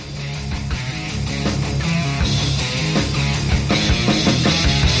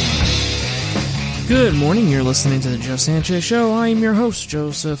Good morning, you're listening to the Joe Sanchez Show. I am your host,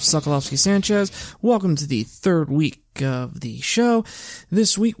 Joseph Sokolowski-Sanchez. Welcome to the third week of the show.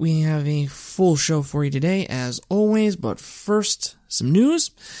 This week we have a full show for you today, as always, but first, some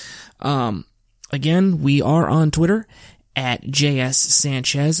news. Again, we are on Twitter at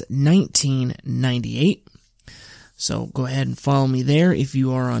JSSanchez1998. So go ahead and follow me there if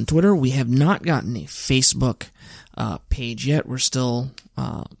you are on Twitter. We have not gotten a Facebook page yet. We're still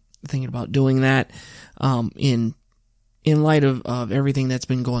thinking about doing that in light of everything that's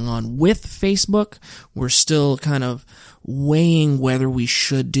been going on with Facebook. We're still kind of weighing whether we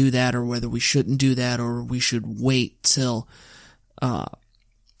should do that or whether we shouldn't do that, or we should wait till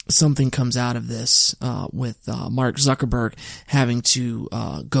something comes out of this with Mark Zuckerberg having to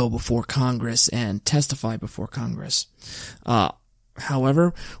go before Congress and testify before Congress.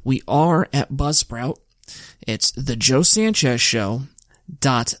 However, we are at Buzzsprout. It's the Joe Sanchez Show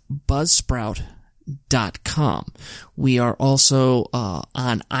 .buzzsprout.com. We are also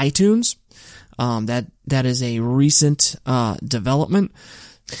on iTunes. That is a recent development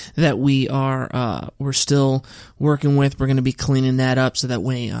that we're still working with. We're going to be cleaning that up so that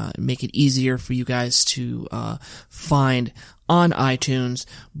way make it easier for you guys to find on iTunes.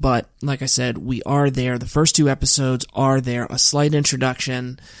 But like I said, we are there. The first two episodes are there. A slight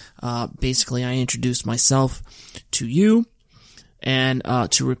introduction. Basically, I introduced myself to you. And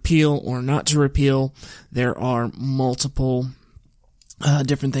to repeal or not to repeal, there are multiple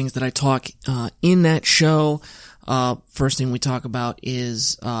different things that I talk in that show. First thing we talk about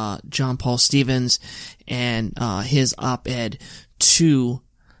is John Paul Stevens and his op-ed to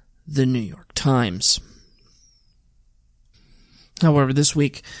the New York Times. However, this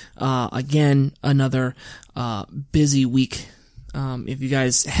week, again, another busy week. If you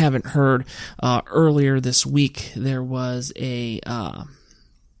guys haven't heard, earlier this week there was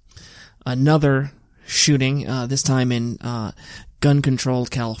another shooting, this time in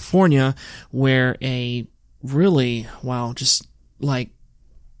gun-controlled California, where just like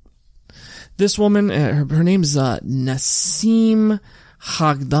this woman, her name is Nasim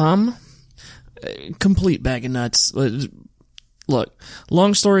Hagdam, complete bag of nuts. Look,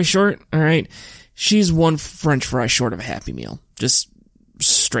 long story short, all right, she's one French fry short of a Happy Meal. Just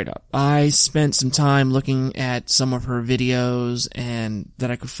straight up. I spent some time looking at some of her videos and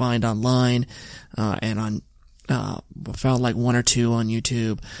that I could find online, and on, found like one or two on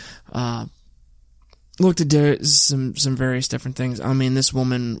YouTube. Looked at some various different things. I mean, this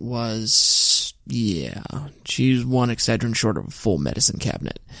woman was, she's one Excedrin short of a full medicine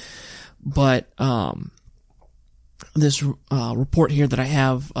cabinet. But, this, report here that I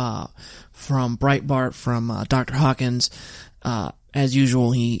have, from Breitbart, from, Dr. Hawkins, as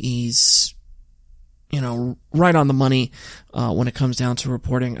usual, he's, right on the money, when it comes down to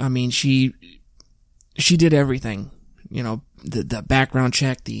reporting. I mean, she did everything, the background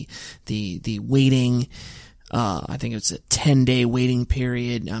check, the waiting, I think it's a 10-day waiting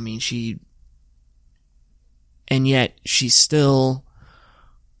period. I mean, and yet she still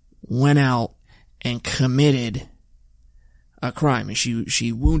went out and committed a crime. And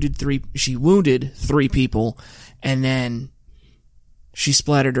she wounded three people, and then she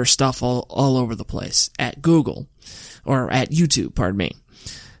splattered her stuff all over the place at YouTube, pardon me.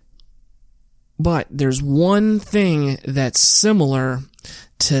 But there's one thing that's similar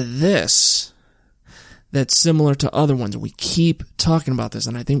to this, that's similar to other ones. We keep talking about this,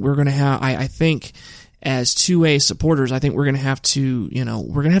 and I think we're going to have, I think as 2A supporters, I think we're going to have to,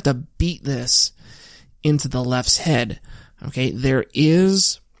 we're going to have to beat this into the left's head. Okay, there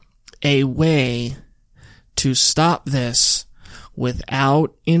is a way to stop this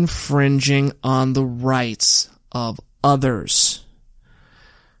without infringing on the rights of others.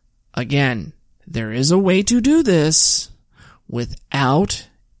 Again, there is a way to do this without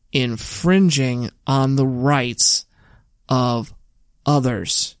infringing on the rights of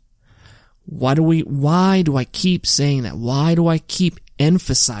others. Why do I keep saying that? Why do I keep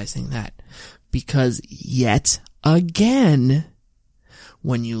emphasizing that? Because yet again,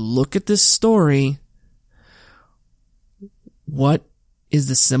 when you look at this story, what is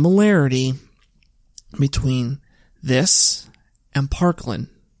the similarity between this and Parkland?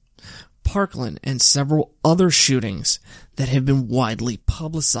 Parkland and several other shootings that have been widely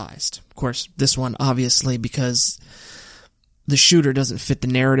publicized. Of course, this one obviously, because the shooter doesn't fit the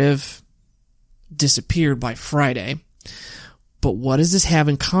narrative, disappeared by Friday. But what does this have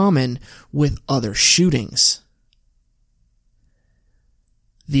in common with other shootings?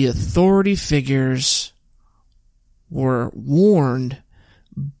 The authority figures were warned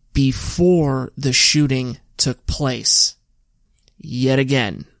before the shooting took place. Yet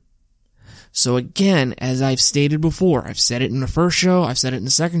again. So again, as I've stated before, I've said it in the first show, I've said it in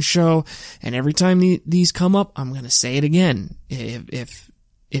the second show, and every time these come up, I'm going to say it again, if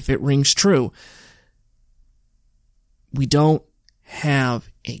it rings true. We don't have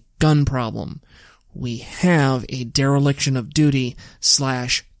a gun problem. We have a dereliction of duty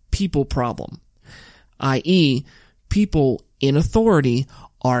 / people problem. I.e., people in authority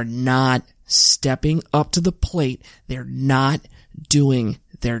are not stepping up to the plate. They're not doing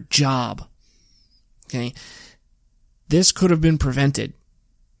their job. Okay? This could have been prevented.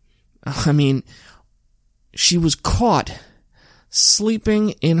 I mean, she was caught sleeping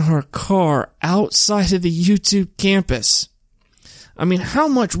in her car outside of the YouTube campus. I mean, how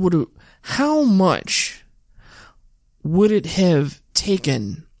much would it have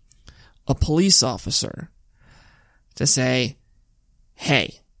taken a police officer to say,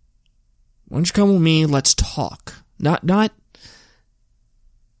 hey, why don't you come with me, let's talk. Not,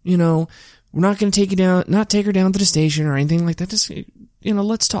 you know, we're not going to take her down to the station or anything like that. Just, you know,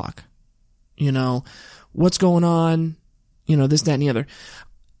 let's talk. You know, what's going on? You know, this, that, and the other.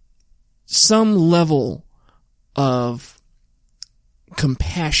 Some level of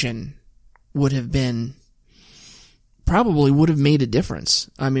compassion would have made a difference.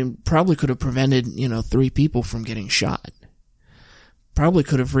 I mean, probably could have prevented, 3 people from getting shot. Probably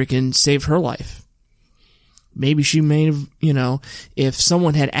could have freaking saved her life. Maybe she may have, if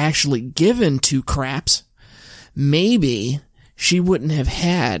someone had actually given 2 craps, maybe she wouldn't have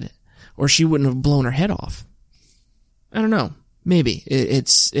had, or she wouldn't have blown her head off. I don't know. Maybe.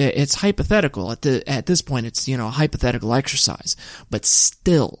 It's hypothetical. At this point, it's, a hypothetical exercise. But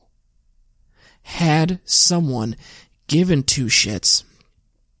still, had someone given 2 shits,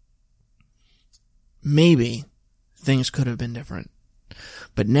 maybe things could have been different.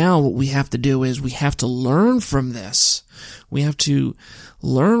 But now what we have to do is we have to learn from this. We have to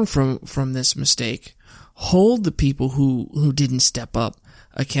learn from this mistake. Hold the people who didn't step up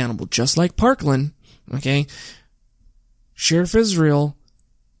accountable. Just like Parkland, okay? Sheriff Israel,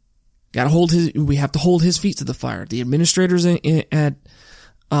 we have to hold his feet to the fire. The administrators at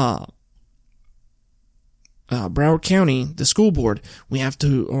Broward County, the school board, we have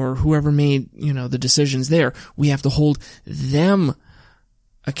to, or whoever made, the decisions there, we have to hold them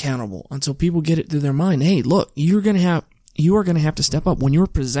accountable until people get it through their mind. Hey, look, you are going to have to step up. When you're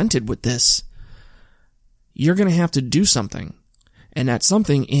presented with this, you're going to have to do something. And that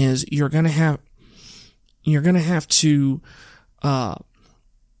something is you're going to have to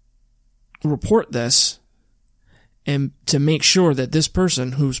report this, and to make sure that this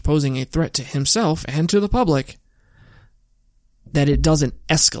person who's posing a threat to himself and to the public, that it doesn't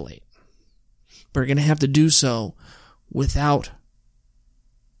escalate. But you're going to have to do so without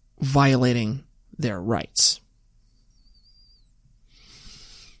violating their rights.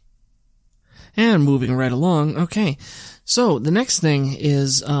 And moving right along, okay. So the next thing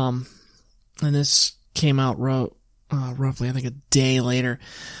is, and this came out roughly, I think, a day later,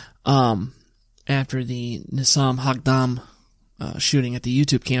 after the Nissam Hagdam shooting at the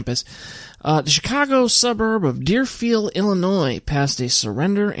YouTube campus. The Chicago suburb of Deerfield, Illinois, passed a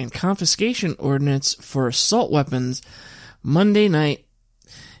surrender and confiscation ordinance for assault weapons Monday night,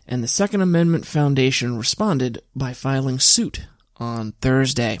 and the Second Amendment Foundation responded by filing suit on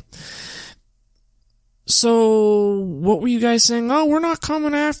Thursday. So, what were you guys saying? Oh, we're not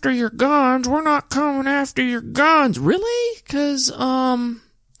coming after your guns. We're not coming after your guns. Really? Because,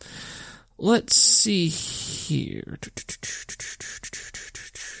 let's see here.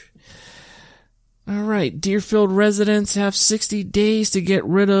 Alright, Deerfield residents have 60 days to get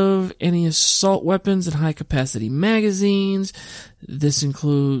rid of any assault weapons and high-capacity magazines. This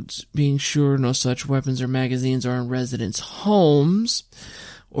includes being sure no such weapons or magazines are in residents' homes.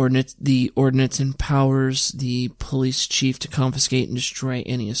 The ordinance empowers the police chief to confiscate and destroy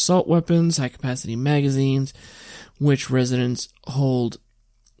any assault weapons, high-capacity magazines, which residents hold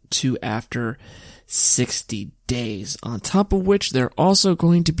to after 60 days, on top of which they're also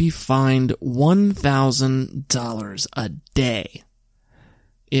going to be fined $1,000 a day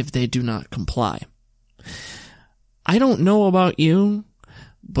if they do not comply. I don't know about you,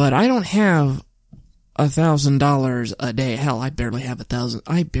 but I don't have $1,000 a day. Hell, I barely have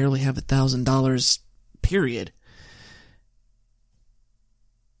 $1,000, period.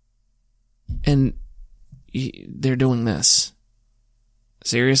 And they're doing this.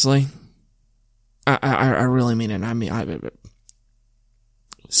 Seriously? I really mean it.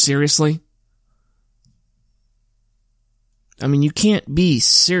 Seriously? I mean, you can't be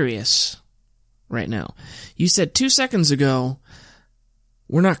serious right now. You said 2 seconds ago,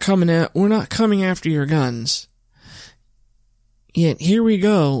 we're not coming after your guns. Yet here we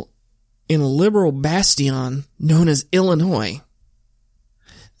go in a liberal bastion known as Illinois.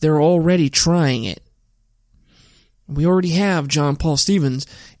 They're already trying it. We already have John Paul Stevens,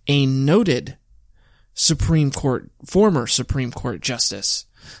 a noted former Supreme Court justice,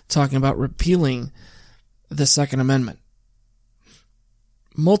 talking about repealing the Second Amendment.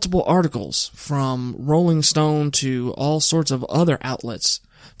 Multiple articles from Rolling Stone to all sorts of other outlets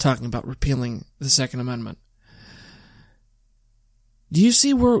talking about repealing the Second Amendment. Do you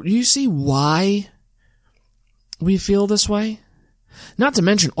see why we feel this way? Not to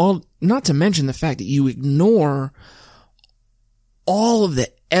mention the fact that you ignore all of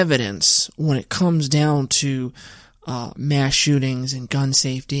the evidence when it comes down to mass shootings and gun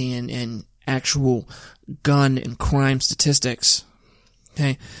safety and actual gun and crime statistics.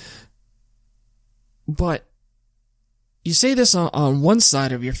 Okay. But you say this on one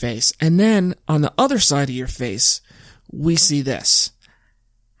side of your face, and then on the other side of your face, we see this.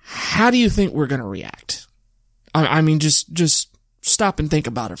 How do you think we're going to react? I mean, just stop and think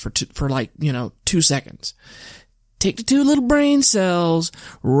about it for 2 seconds. Take the two little brain cells,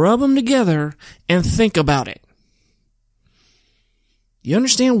 rub them together, and think about it. You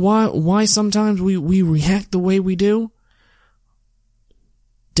understand why sometimes we react the way we do?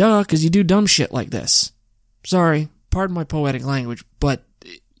 Duh, 'cause you do dumb shit like this. Sorry, pardon my poetic language, but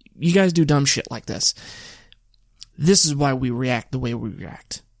you guys do dumb shit like this. This is why we react the way we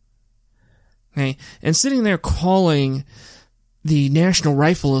react. Okay? And sitting there calling the National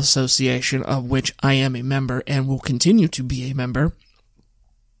Rifle Association, of which I am a member and will continue to be a member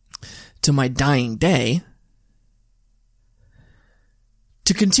to my dying day,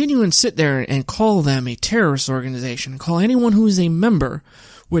 to continue and sit there and call them a terrorist organization, call anyone who is a member,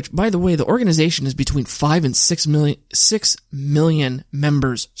 which, by the way, the organization is between 5 and 6 million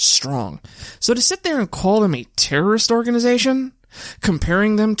members strong. So to sit there and call them a terrorist organization,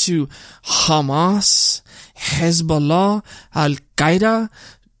 comparing them to Hamas, Hezbollah, Al-Qaeda,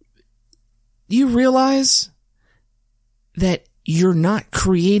 you realize that you're not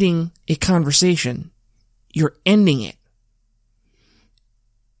creating a conversation. You're ending it.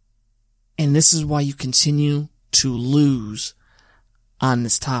 And this is why you continue to lose on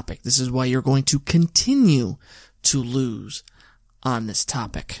this topic. This is why you're going to continue to lose on this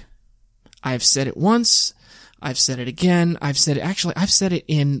topic. I've said it once. I've said it again. I've said it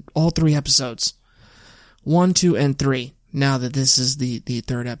in all 3 episodes. 1, 2, and 3. Now that this is the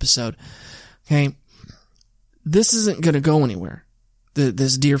 3rd episode. Okay. This isn't going to go anywhere.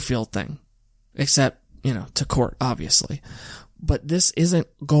 This Deerfield thing. Except, to court, obviously. But this isn't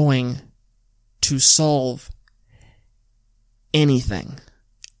going to solve anything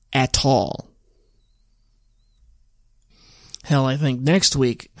at all. Hell, I think next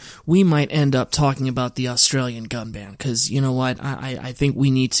week we might end up talking about the Australian gun ban, because you know what? I think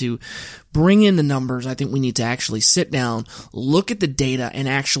we need to bring in the numbers. I think we need to actually sit down, look at the data, and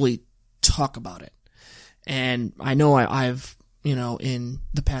actually talk about it. And I know I've in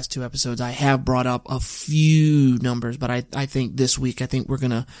the past 2 episodes, I have brought up a few numbers, but I think this week, we're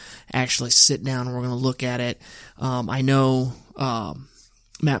going to actually sit down and we're going to look at it. I know,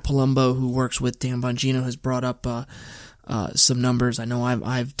 Matt Palumbo, who works with Dan Bongino, has brought up, some numbers. I know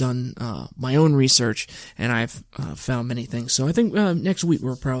I've done, my own research and I've, found many things. So I think, next week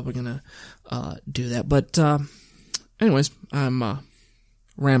we're probably going to, do that. But, anyways, I'm,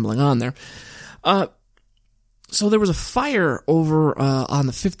 rambling on there. So there was a fire over on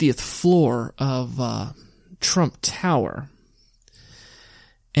the 50th floor of Trump Tower.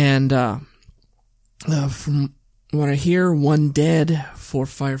 And from what I hear, 1 dead, 4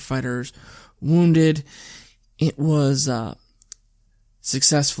 firefighters wounded. It was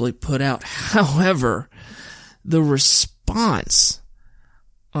successfully put out. However, the response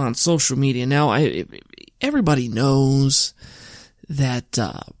on social media, now everybody knows that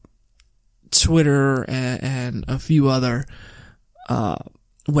Twitter and a few other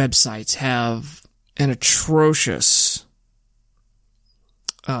websites have an atrocious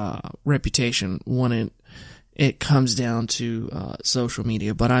reputation when it comes down to social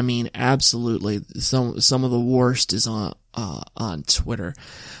media. But I mean, absolutely, some of the worst is on Twitter.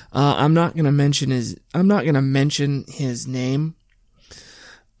 I'm not gonna mention his name.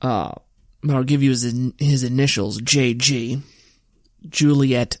 But I'll give you his initials, JG,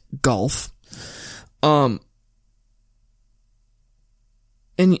 Juliet Golf. And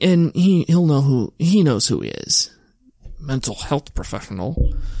he knows who he is. Mental health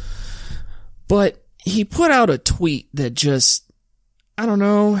professional. But he put out a tweet that just, I don't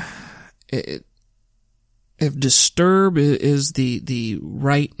know, if disturb is the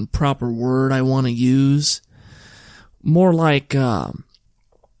right and proper word I want to use. More like,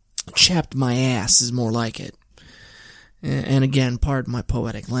 chapped my ass is more like it. And again, pardon my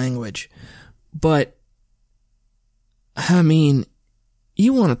poetic language. But, I mean,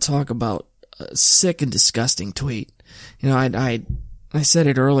 you want to talk about a sick and disgusting tweet. You know, I said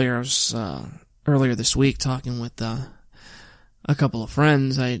it earlier. I was, earlier this week talking with, a couple of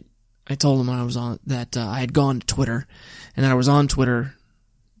friends. I told them I was on, that, I had gone to Twitter, and that I was on Twitter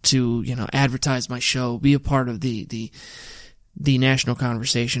to, you know, advertise my show, be a part of the national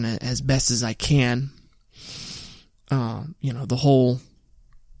conversation as best as I can. You know, the whole,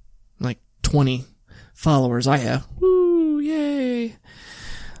 like, 20 followers I have. Woo, yay.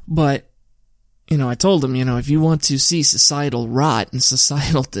 But, you know, I told them, you know, if you want to see societal rot and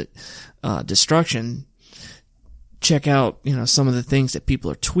societal destruction, check out, you know, some of the things that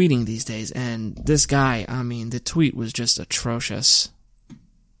people are tweeting these days. And this guy, I mean, the tweet was just atrocious.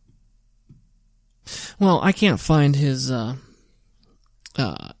 Well, I can't find his,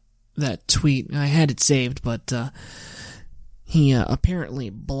 that tweet. I had it saved, but, he apparently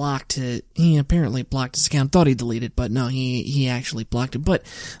blocked it. He apparently blocked his account. Thought he deleted it, but no, he actually blocked it. But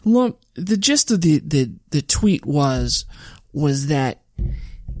look, the gist of the tweet was that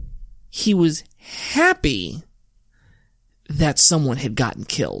he was happy that someone had gotten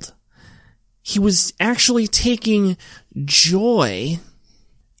killed. He was actually taking joy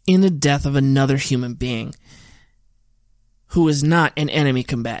in the death of another human being who is not an enemy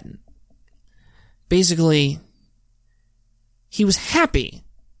combatant. Basically, he was happy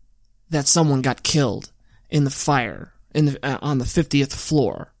that someone got killed in the fire on the 50th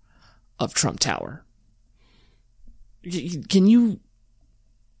floor of Trump Tower. Can you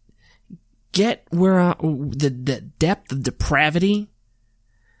get where the depth of depravity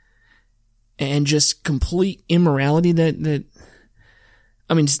and just complete immorality that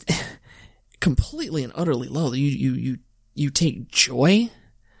I mean, just completely and utterly low. You take joy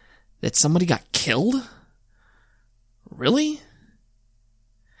that somebody got killed? Really?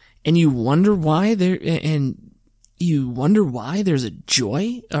 And you wonder why there's a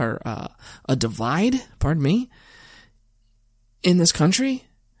joy or a divide, pardon me, in this country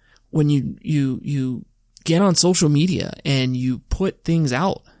when you get on social media and you put things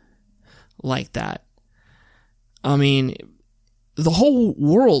out like that. I mean, the whole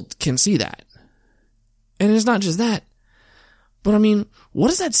world can see that. And it's not just that. But I mean, what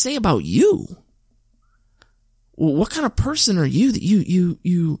does that say about you? What kind of person are you that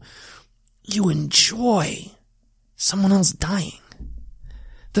you enjoy someone else dying?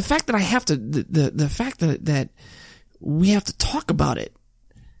 The fact that I have to, the fact that we have to talk about it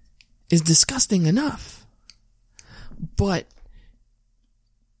is disgusting enough. But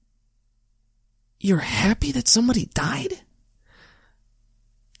you're happy that somebody died?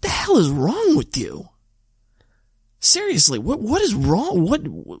 The hell is wrong with you? Seriously, what is wrong?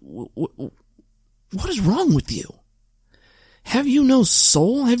 What is wrong with you? Have you no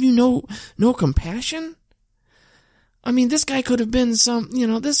soul? Have you no compassion? I mean, this guy could have been this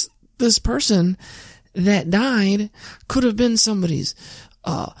person that died could have been somebody's,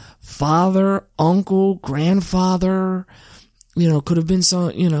 father, uncle, grandfather, could have been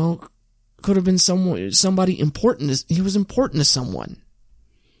somebody important. He was important to someone.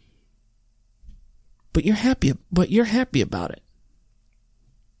 But you're happy about it.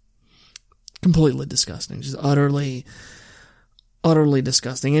 Completely disgusting. Just utterly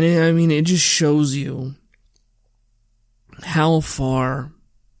disgusting. And it just shows you how far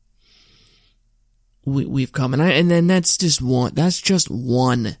we've come. And then that's just one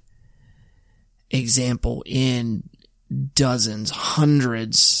example in dozens,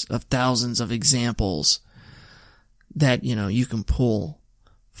 hundreds of thousands of examples that, you can pull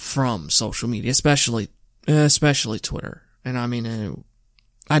from social media, especially Twitter. And I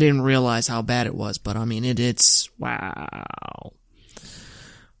didn't realize how bad it was, but it's wow.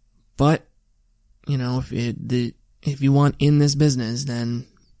 But if you want in this business, then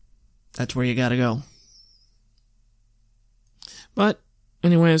that's where you got to go. But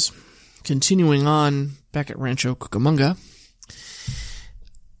anyways, continuing on back at Rancho Cucamonga,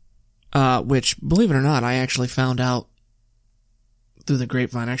 which, believe it or not, I actually found out through the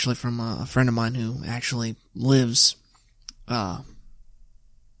grapevine, actually from a friend of mine who actually lives a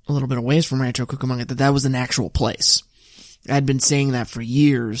little bit of ways from Rancho Cucamonga, that was an actual place. I'd been saying that for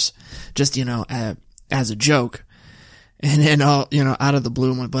years, just, as a joke. And then, out of the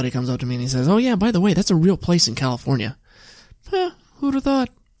blue, my buddy comes up to me and he says, "Oh yeah, by the way, that's a real place in California." Who'd have thought?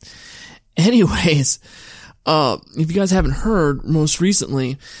 Anyways, if you guys haven't heard, most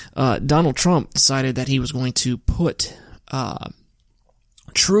recently, Donald Trump decided that he was going to put,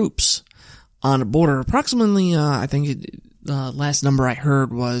 troops on the border, approximately, I think last number I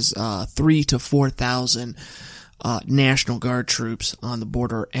heard was 3,000 to 4,000 National Guard troops on the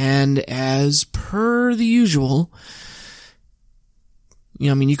border. And as per the usual,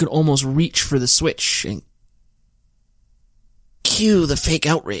 you could almost reach for the switch and cue the fake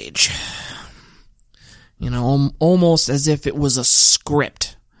outrage. Almost as if it was a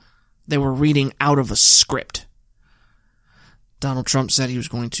script. They were reading out of a script. Donald Trump said he was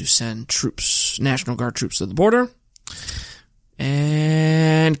going to send troops, National Guard troops, to the border.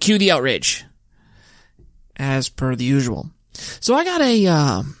 And cue the outrage. As per the usual. So I got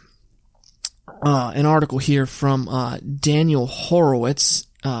an article here from Daniel Horowitz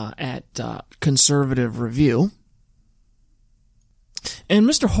at Conservative Review. And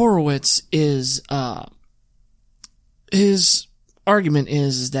Mr. Horowitz is his argument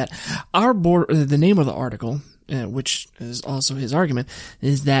is that our border, the name of the article, which is also his argument,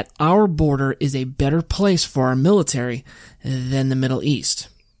 is that our border is a better place for our military than the Middle East.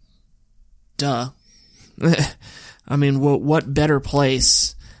 Duh. I mean, what better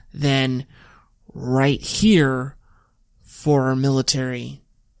place than right here for our military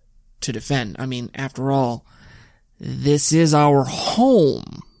to defend? I mean, after all, this is our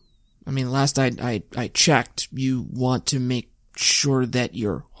home. I mean, last I checked, you want to make sure that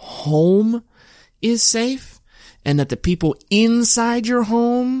your home is safe and that the people inside your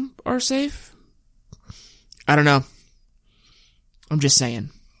home are safe. I don't know. I'm just saying.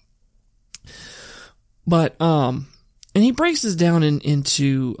 But, and he breaks this down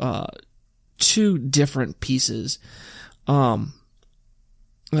into, two different pieces. The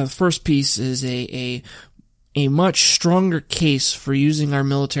first piece is a much stronger case for using our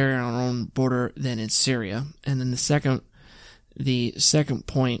military on our own border than in Syria. And then the second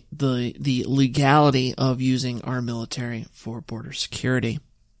point, the legality of using our military for border security.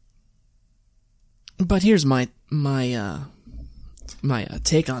 But here's my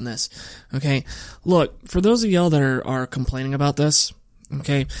take on this. Okay. Look, for those of y'all that are complaining about this,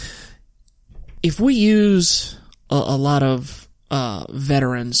 okay, if we use a lot of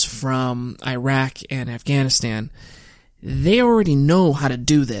veterans from Iraq and Afghanistan, they already know how to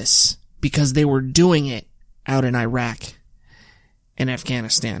do this because they were doing it out in Iraq and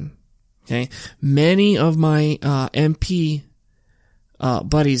Afghanistan. Okay. Many of my MP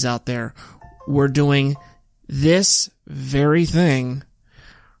buddies out there were doing this very thing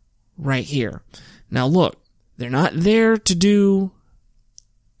right here. Now look, they're not there to do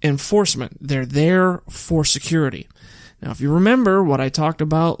enforcement. They're there for security. Now, if you remember what I talked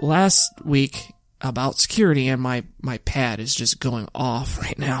about last week about security, and my pad is just going off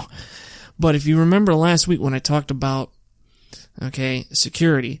right now. But if you remember last week when I talked about, okay,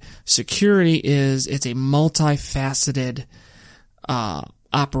 security is, it's a multifaceted,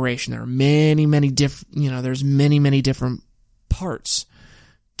 operation. There are many different, there's many different parts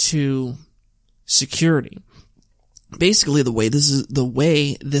to security. Basically, the way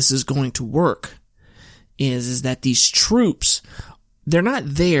this is going to work is that these troops, they're not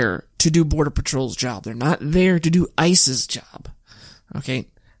there to do Border Patrol's job. They're not there to do ICE's job. Okay?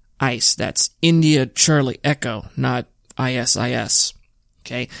 ICE, that's India Charlie Echo, not ISIS.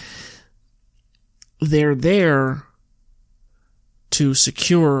 Okay? They're there to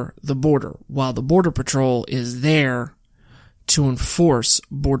secure the border, while the Border Patrol is there to enforce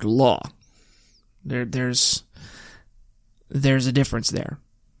border law. There's a difference there.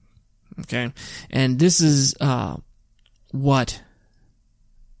 Okay? And this is what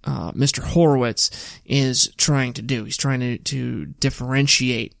Mr. Horowitz is trying to do. He's trying to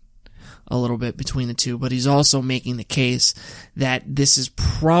differentiate a little bit between the two, but he's also making the case that this is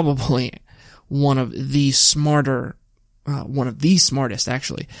probably one of the smartest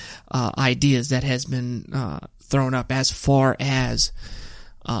actually, ideas that has been thrown up as far as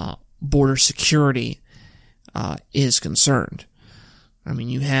border security is concerned. I mean,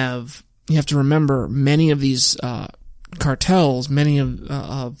 you have to remember many of these cartels, many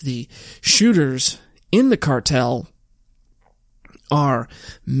of the shooters in the cartel are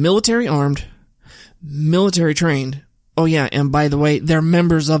military armed, military trained. Oh yeah, and by the way, they're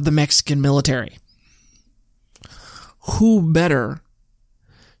members of the Mexican military. Who better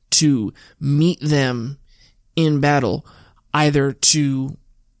to meet them in battle, either to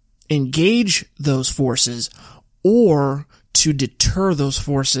engage those forces or to deter those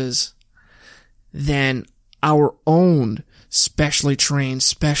forces, than our own specially trained,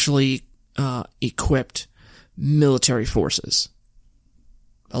 specially equipped military forces?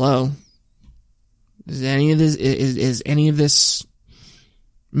 Hello? Is any of this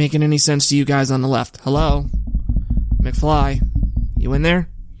making any sense to you guys on the left? Hello? McFly, you in there?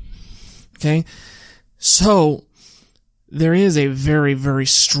 Okay. So, there is a very, very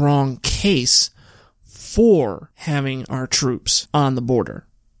strong case for having our troops on the border.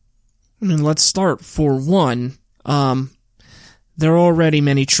 I mean, let's start for one. There are already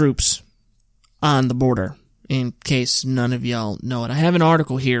many troops on the border, in case none of y'all know it. I have an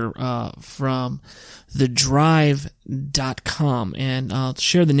article here from thedrive.com, and I'll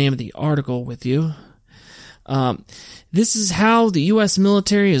share the name of the article with you. This is how the U.S.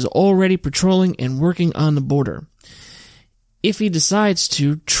 military is already patrolling and working on the border. If he decides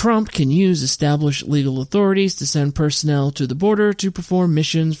to, Trump can use established legal authorities to send personnel to the border to perform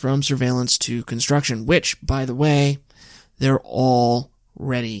missions from surveillance to construction, which, by the way, they're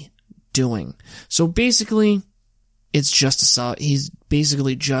already doing. So basically, it's just he's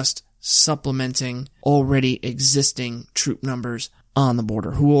basically just supplementing already existing troop numbers on the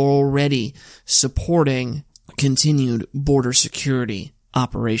border who are already supporting continued border security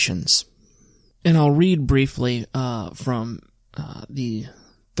operations. And I'll read briefly from the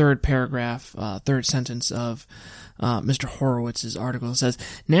third paragraph, third sentence of Mr. Horowitz's article. It says,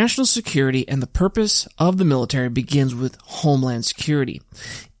 national security and the purpose of the military begins with homeland security.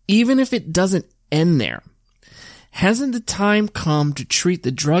 Even if it doesn't end there, hasn't the time come to treat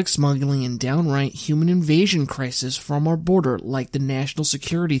the drug smuggling and downright human invasion crisis from our border like the national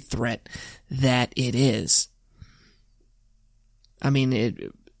security threat that it is? I mean,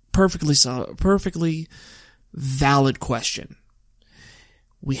 it perfectly valid question.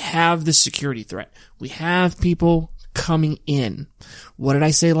 We have the security threat. We have people coming in. What did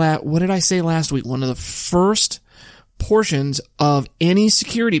I say last week? One of the first portions of any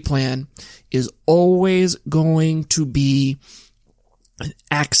security plan is always going to be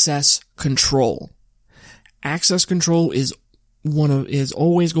access control. Access control is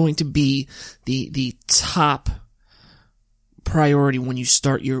always going to be the top priority when you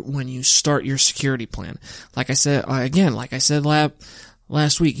start your security plan. Like I said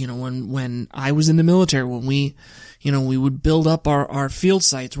last week, when I was in the military, when we would build up our field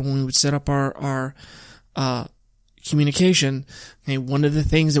sites, when we would set up our communication, one of the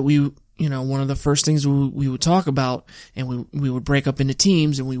things that one of the first things we would talk about, and we would break up into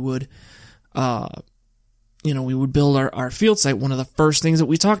teams, and we would build our field site. One of the first things that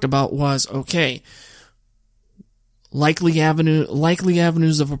we talked about was, okay, likely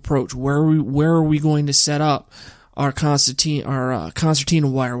avenues of approach. Where are we going to set up our concertina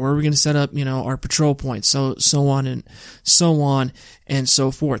wire? Where are we going to set up, our patrol points? So on and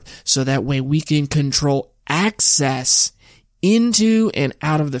so forth. So that way we can control access into and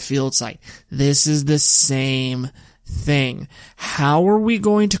out of the field site. This is the same thing. How are we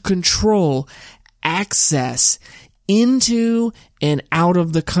going to control access into and out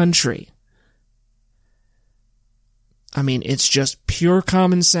of the country? I mean, it's just pure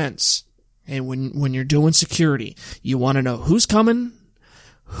common sense. And when you're doing security, you want to know who's coming,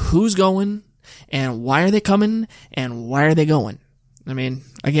 who's going, and why are they coming, and why are they going? I mean,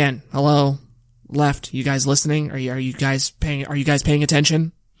 again, hello, left, you guys listening? Are you guys paying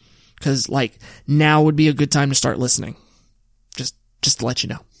attention? Because now would be a good time to start listening. Just to let you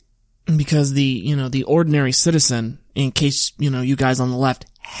know. Because the ordinary citizen, in case, you guys on the left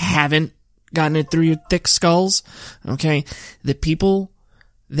haven't gotten it through your thick skulls, okay? The people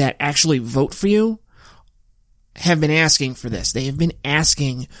that actually vote for you have been asking for this. They have been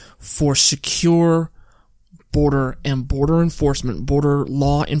asking for secure border and border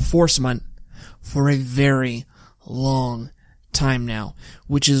law enforcement for a very long time now,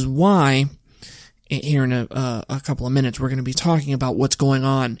 which is why here in a couple of minutes we're going to be talking about what's going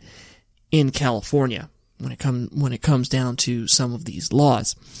on in California when it comes down to some of these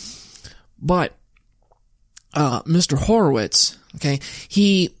laws. But Mr. Horowitz, okay,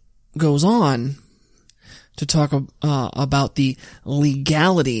 he goes on to talk about the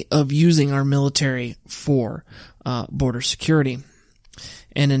legality of using our military for border security.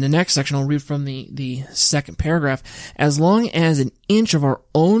 And in the next section, I'll read from the second paragraph. As long as an inch of our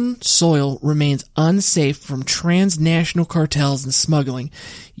own soil remains unsafe from transnational cartels and smuggling,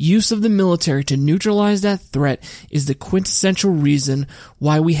 use of the military to neutralize that threat is the quintessential reason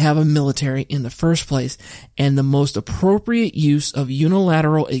why we have a military in the first place, and the most appropriate use of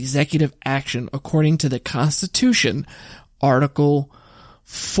unilateral executive action according to the Constitution. Article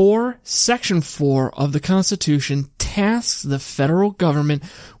 4, Section 4 of the Constitution tasks the federal government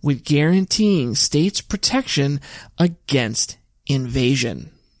with guaranteeing states' protection against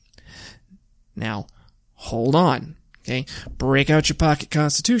invasion. Now, hold on, okay? Break out your pocket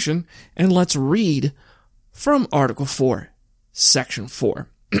Constitution and let's read from Article 4, Section 4.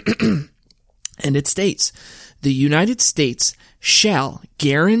 And it states, the United States shall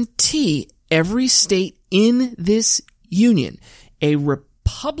guarantee every state in this Union, a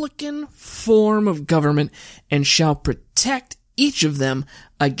republican form of government, and shall protect each of them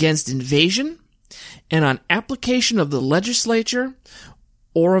against invasion, and on application of the legislature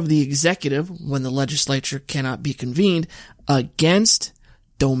or of the executive, when the legislature cannot be convened, against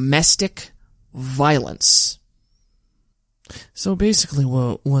domestic violence. So basically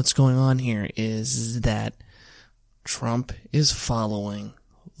what's going on here is that Trump is following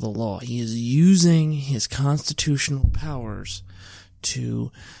the law. He is using his constitutional powers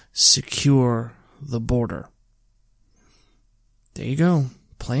to secure the border. There you go.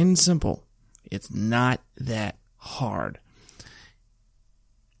 Plain and simple. It's not that hard.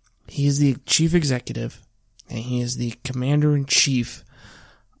 He is the chief executive, and he is the commander-in-chief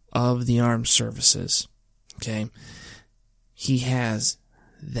of the armed services. Okay? He has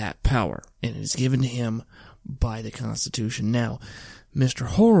that power, and it is given to him by the Constitution. Now, Mr.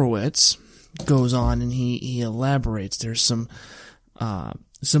 Horowitz goes on and he elaborates. There's some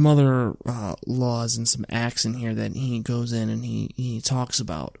other laws and some acts in here that he goes in and he talks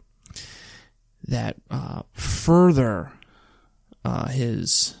about that further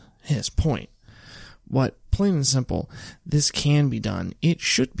his point. But plain and simple, this can be done. It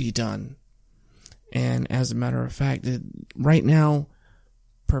should be done. And as a matter of fact, right now,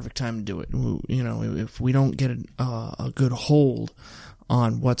 perfect time to do it. You know, if we don't get a good hold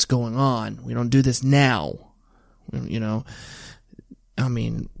on what's going on, we don't do this now. You know, I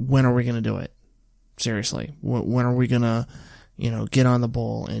mean, when are we going to do it? Seriously, when are we going to, get on the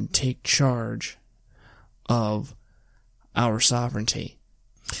ball and take charge of our sovereignty?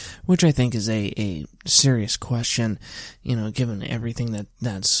 Which I think is a serious question, given everything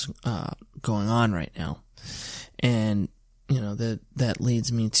that's going on right now. And, that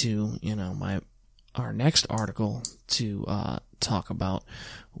leads me to, our next article to talk about,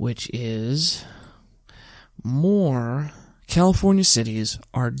 which is more California cities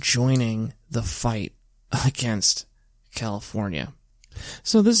are joining the fight against California.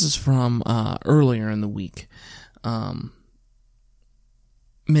 So this is from earlier in the week.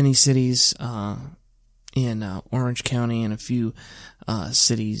 Many cities in Orange County and a few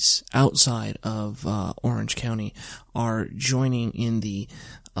cities outside of Orange County are joining in the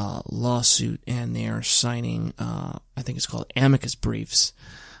lawsuit, and they are signing, I think it's called amicus briefs,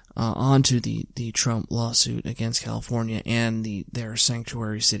 onto the Trump lawsuit against California and their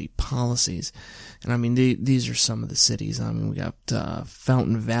sanctuary city policies. And I mean, these are some of the cities. I mean, we got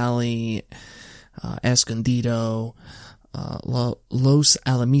Fountain Valley, Escondido, Los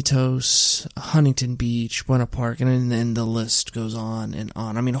Alamitos, Huntington Beach, Buena Park, and then the list goes on and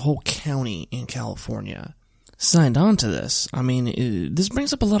on. I mean, a whole county in California signed on to this. I mean, this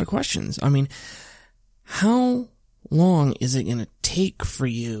brings up a lot of questions. I mean, how long is it going to take for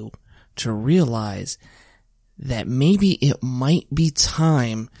you to realize that maybe it might be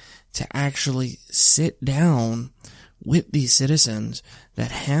time to actually sit down with these citizens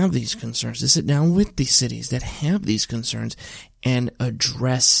that have these concerns, to sit down with these cities that have these concerns and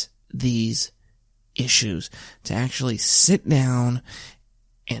address these issues, to actually sit down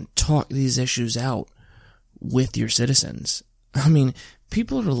and talk these issues out with your citizens? I mean,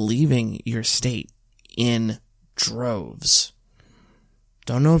 people are leaving your state in droves.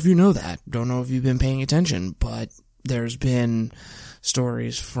 Don't know if you know that. Don't know if you've been paying attention, but there's been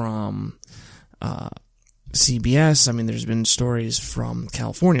stories from CBS. I mean, there's been stories from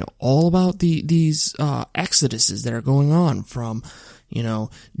California all about these exoduses that are going on from,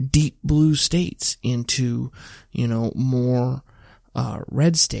 deep blue states into, more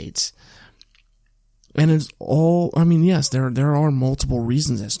red states. And it's all, I mean, yes, there are multiple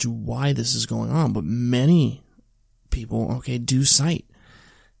reasons as to why this is going on, but many people, do cite,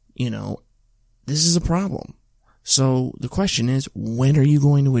 this is a problem. So the question is, when are you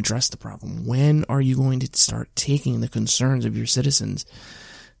going to address the problem? When are you going to start taking the concerns of your citizens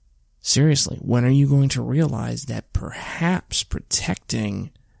seriously? When are you going to realize that perhaps protecting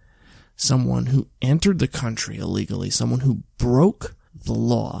someone who entered the country illegally, someone who broke the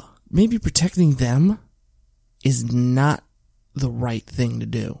law, maybe protecting them is not the right thing to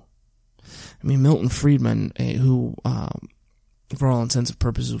do? I mean, Milton Friedman, who, for all intents and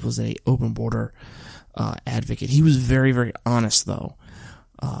purposes, was an open border advocate. He was very, very honest, though,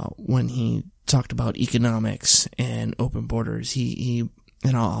 when he talked about economics and open borders. I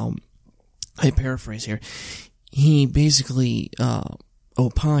paraphrase here. He basically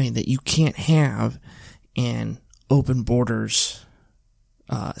opined that you can't have an open borders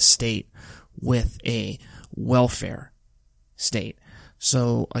state with a welfare state.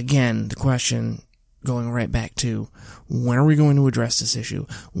 So again, the question going right back to, when are we going to address this issue?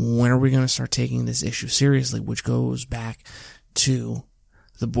 When are we going to start taking this issue seriously? Which goes back to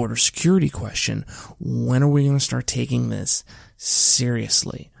the border security question. When are we going to start taking this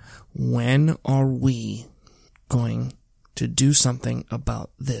seriously? When are we going to do something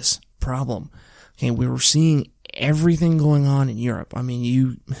about this problem? Okay, we were seeing everything going on in Europe. I mean,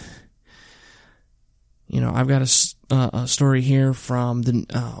 you know, I've got a story here from the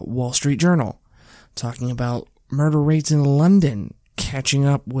Wall Street Journal talking about murder rates in London catching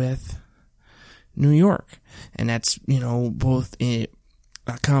up with New York. And that's, you know, both a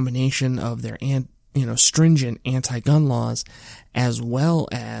combination of their, stringent anti-gun laws as well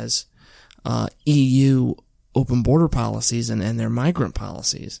as EU open border policies and their migrant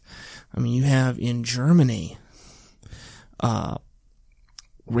policies. I mean, you have in Germany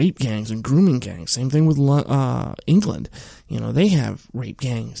rape gangs and grooming gangs. Same thing with England. You know, they have rape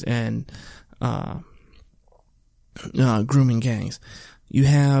gangs and grooming gangs. You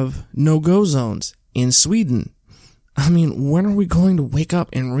have no-go zones in Sweden. I mean, when are we going to wake up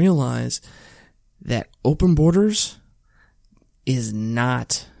and realize that open borders is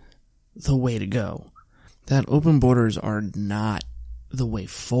not the way to go? That open borders are not the way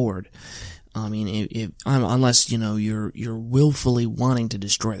forward. I mean, unless, you know, you're willfully wanting to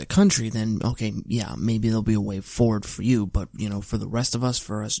destroy the country, then, okay, yeah, maybe there'll be a way forward for you. But, you know, for the rest of us,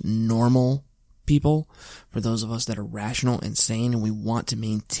 for us normal people, for those of us that are rational and sane and we want to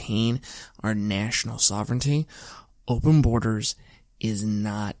maintain our national sovereignty, open borders is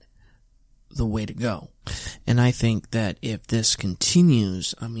not the way to go. And I think that if this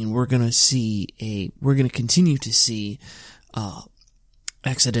continues, I mean, we're going to continue to see,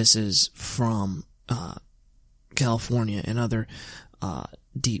 exoduses from, California and other,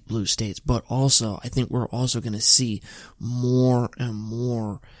 deep blue states. But also, I think we're also going to see more and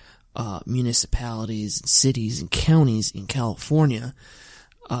more, municipalities, cities, and counties in California,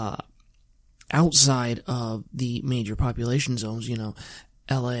 outside of the major population zones, you know,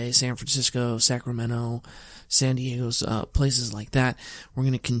 LA, San Francisco, Sacramento, San Diego's, places like that. We're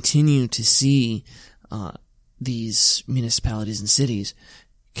going to continue to see, these municipalities and cities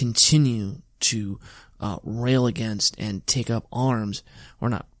continue to, rail against and take up arms, or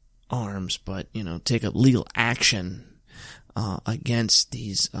not arms, but, you know, take up legal action, against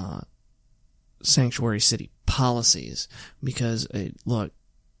these, sanctuary city policies. Because, look,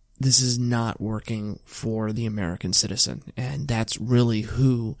 this is not working for the American citizen, and that's really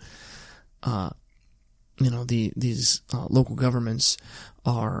who, these local governments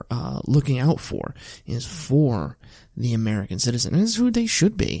are looking out for, is for the American citizen. And it's who they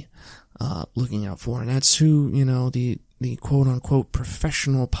should be looking out for, and that's who, you know, the quote unquote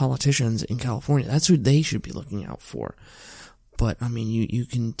professional politicians in California, that's who they should be looking out for. But I mean, you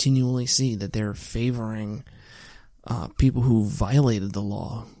continually see that they're favoring people who violated the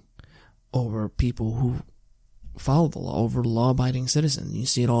law over people who follow the law, over law-abiding citizens. You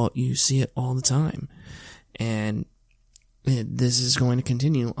see it all the time. And this is going to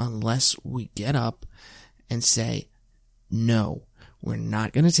continue unless we get up and say, no, we're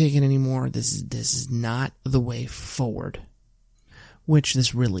not going to take it anymore. This is not the way forward. Which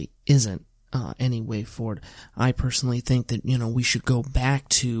this really isn't any way forward. I personally think that, you know, we should go back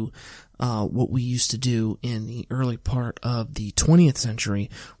to what we used to do in the early part of the 20th century,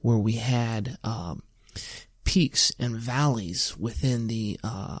 where we had peaks and valleys within the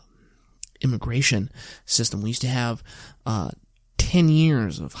immigration system. We used to have 10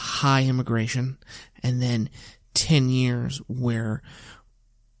 years of high immigration, and then 10 years where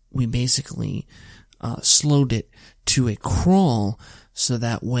we basically slowed it to a crawl, so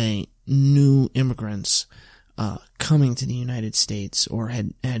that way new immigrants coming to the United States, or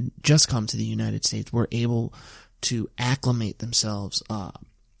had just come to the United States, were able to acclimate themselves,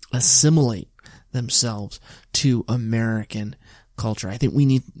 assimilate themselves to American culture. I think we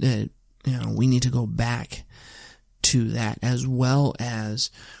need to go back to that, as well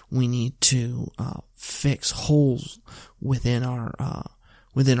as we need to fix holes within our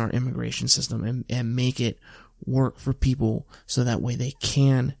immigration system and make it work for people, so that way they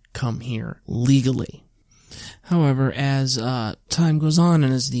can come here legally. However, as time goes on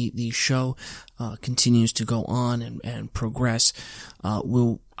and as the show continues to go on and progress,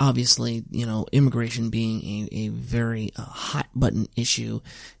 we'll obviously, you know, immigration being a very hot button issue,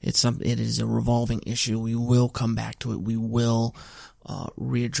 it is a revolving issue. We will come back to it. We will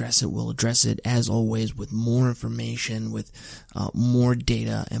readdress it. We'll address it, as always, with more information, with more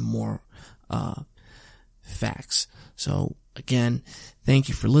data and more facts. So again, thank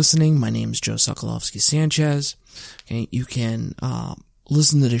you for listening. My name is Joe Sokolovsky Sanchez. Okay, you can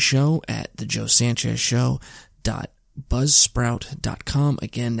listen to the show at thejoesanchezshow.buzzsprout.com.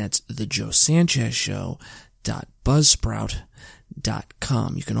 Again, that's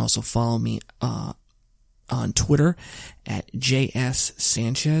thejoesanchezshow.buzzsprout.com. You can also follow me on Twitter at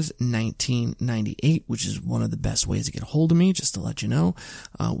JSSanchez1998, which is one of the best ways to get a hold of me, just to let you know.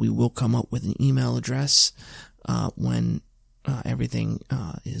 We will come up with an email address when everything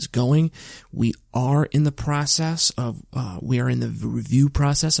is going. We are in the review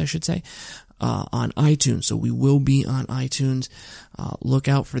process, I should say, on iTunes. So we will be on iTunes. Look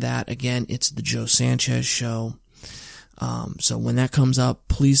out for that. Again, it's The Joe Sanchez Show. So when that comes up,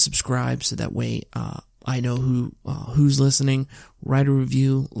 please subscribe so that way I know who's listening. Write a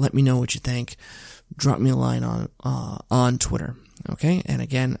review. Let me know what you think. Drop me a line on Twitter. Okay, and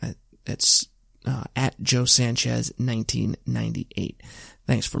again, it's at Joe Sanchez 1998.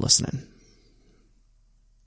 Thanks for listening.